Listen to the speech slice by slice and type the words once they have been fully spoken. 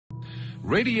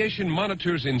Radiation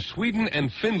monitors in Sweden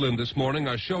and Finland this morning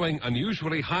are showing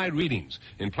unusually high readings,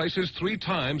 in places 3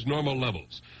 times normal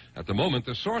levels. At the moment,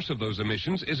 the source of those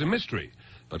emissions is a mystery,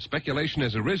 but speculation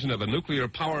has arisen of a nuclear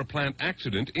power plant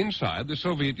accident inside the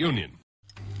Soviet Union.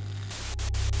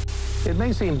 It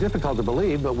may seem difficult to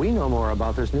believe, but we know more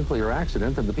about this nuclear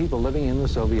accident than the people living in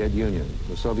the Soviet Union.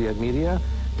 The Soviet media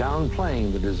downplaying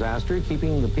the disaster,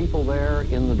 keeping the people there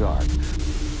in the dark.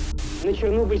 На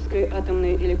Чернобыльской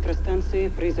атомной электростанции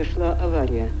произошла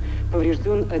авария.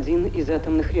 Поврежден один из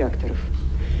атомных реакторов.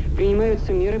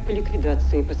 Принимаются меры по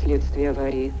ликвидации последствий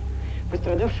аварии.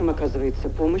 Пострадавшим оказывается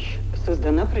помощь.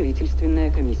 Создана правительственная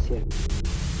комиссия.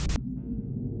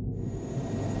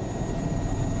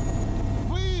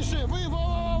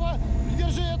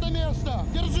 Держи это место!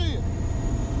 Держи!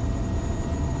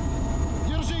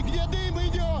 Держи! Где дым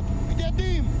идет? Где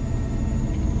дым?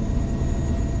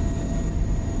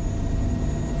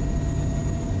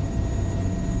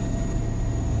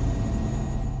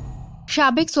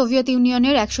 সাবেক Soviet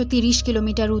ইউনিয়নের 130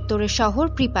 kilometre উত্তরের শহর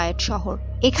প্রিপায়াট শহর।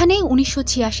 এখানেই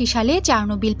 1986 সালে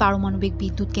চার্নোবিল পারমাণবিক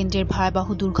বিদ্যুৎ কেন্দ্রের ভয়াবহ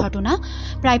দুর্ঘটনা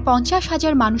প্রায়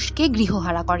 50,000 মানুষকে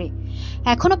গৃহহারা করে।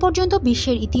 এখনো পর্যন্ত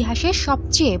বিশ্বের ইতিহাসে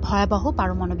সবচেয়ে ভয়াবহ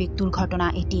পারমাণবিক দুর্ঘটনা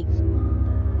এটি।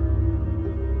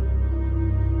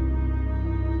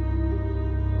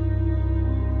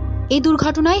 এই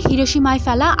দুর্ঘটনায় হিরোশিমায়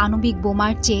ফেলা আণবিক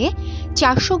বোমার চেয়ে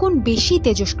 400 গুণ বেশি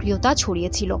তেজস্ক্রিয়তা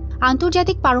ছড়িয়েছিল।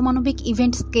 আন্তর্জাতিক পারমাণবিক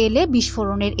ইভেন্ট স্কেলে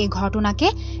বিস্ফোরণের এই ঘটনাকে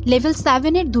লেভেল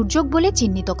 7 এর দুর্যোগ বলে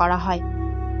চিহ্নিত করা হয়।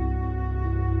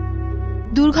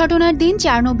 দুর্ঘটনার দিন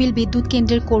চার্নোবিল বিদ্যুৎ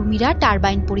কেন্দ্রের কর্মীরা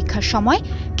টারবাইন পরীক্ষার সময়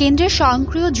কেন্দ্রের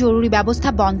স্বয়ংক্রিয় জরুরি ব্যবস্থা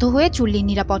বন্ধ হয়ে চুল্লির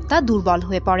নিরাপত্তা দুর্বল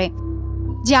হয়ে পড়ে।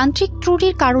 যান্ত্রিক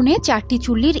ত্রুটির কারণে 4টি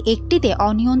চুল্লির একটিতে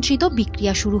অনিয়ন্ত্রিত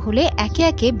বিক্রিয়া শুরু হলে একে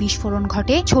একে বিস্ফোরণ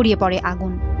ঘটে, ছড়িয়ে পড়ে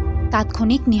আগুন।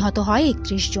 তাৎক্ষণিক নিহত হয়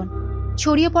 31 জন।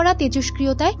 ছড়িয়ে পড়া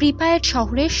তেজস্ক্রিয়তায় প্রিপায়াট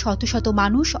শহরের শত শত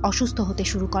মানুষ অসুস্থ হতে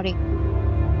শুরু করে।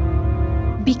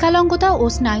 বিকলাঙ্গতা ও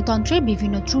স্নায়ুতন্ত্রের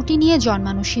বিভিন্ন ত্রুটি নিয়ে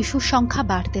জন্মানো শিশুর সংখ্যা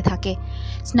বাড়তে থাকে।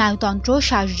 স্নায়ুতন্ত্র,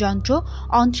 শ্বাসযন্ত্র,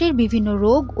 অন্ত্রের বিভিন্ন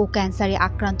রোগ ও ক্যান্সারে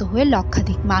আক্রান্ত হয়ে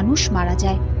লক্ষাধিক মানুষ মারা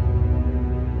যায়।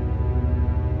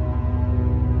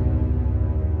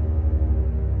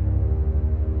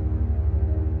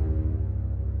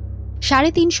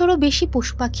 350-রও বেশি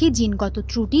পশুপাখি জিনগত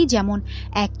ত্রুটি যেমন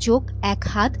এক চোখ, এক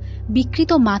হাত,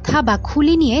 বিকৃত মাথা বা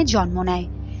খুলি নিয়ে জন্ম নেয়।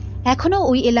 এখনও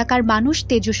ওই এলাকার মানুষ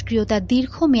তেজস্ক্রিয়তার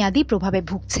দীর্ঘমেয়াদী প্রভাবে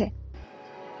ভুগছে।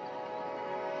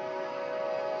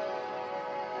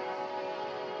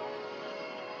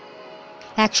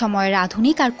 এক সময়ের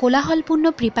আধুনিক আর কোলাহলপূর্ণ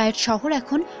প্রিপায়াট শহর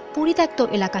এখন পরিত্যক্ত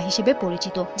এলাকা হিসেবে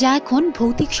পরিচিত, যা এখন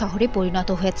ভৌতিক শহরে পরিণত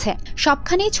হয়েছে।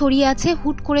 সবখানেই ছড়িয়ে আছে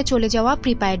হুট করে চলে যাওয়া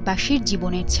প্রিপায়াটবাসীর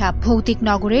জীবনের ছাপ। ভৌতিক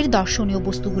নগরের দর্শনীয়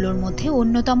বস্তুগুলোর মধ্যে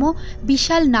অন্যতম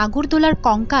বিশাল নাগরদোলার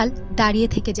কঙ্কাল দাঁড়িয়ে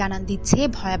থেকে জানান দিচ্ছে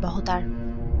ভয়াবহতার।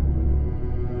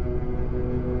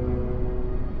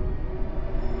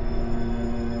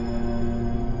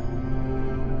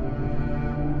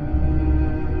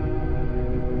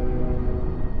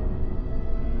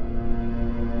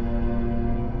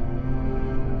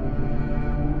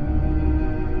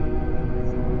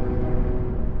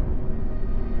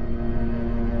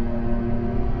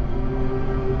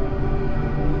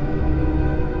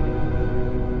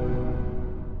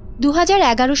 দু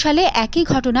 2011 সালে একই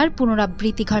ঘটনার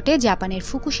পুনরাবৃত্তি ঘটে জাপানের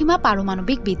ফুকুশিমা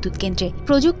পারমাণবিক বিদ্যুৎ কেন্দ্রে।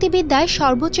 প্রযুক্তিবিদ্যায়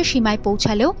সর্বোচ্চ সীমায়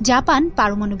পৌঁছালেও জাপান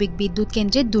পারমাণবিক বিদ্যুৎ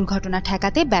কেন্দ্রের দুর্ঘটনা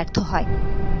ঠেকাতে ব্যর্থ হয়।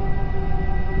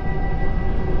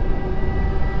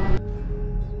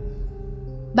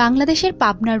 বাংলাদেশের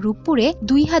পাবনার রূপপুরে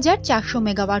 2400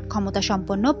 মেগাওয়াট ক্ষমতা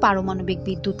সম্পন্ন পারমাণবিক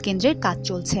বিদ্যুৎ কেন্দ্রের কাজ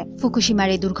চলছে। ফুকুশিমার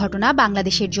এই দুর্ঘটনা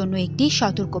বাংলাদেশের জন্য একটি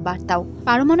সতর্ক বার্তাও।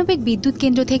 পারমাণবিক বিদ্যুৎ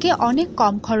কেন্দ্র থেকে অনেক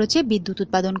কম খরচে বিদ্যুৎ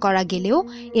উৎপাদন করা গেলেও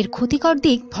এর ক্ষতিকর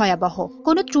দিক ভয়াবহ।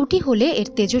 কোনো ত্রুটি হলে এর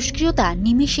তেজস্ক্রিয়তা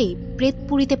নিমেষেই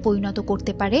প্রেতপুরীতে পরিণত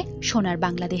করতে পারে সোনার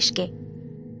বাংলাদেশকে।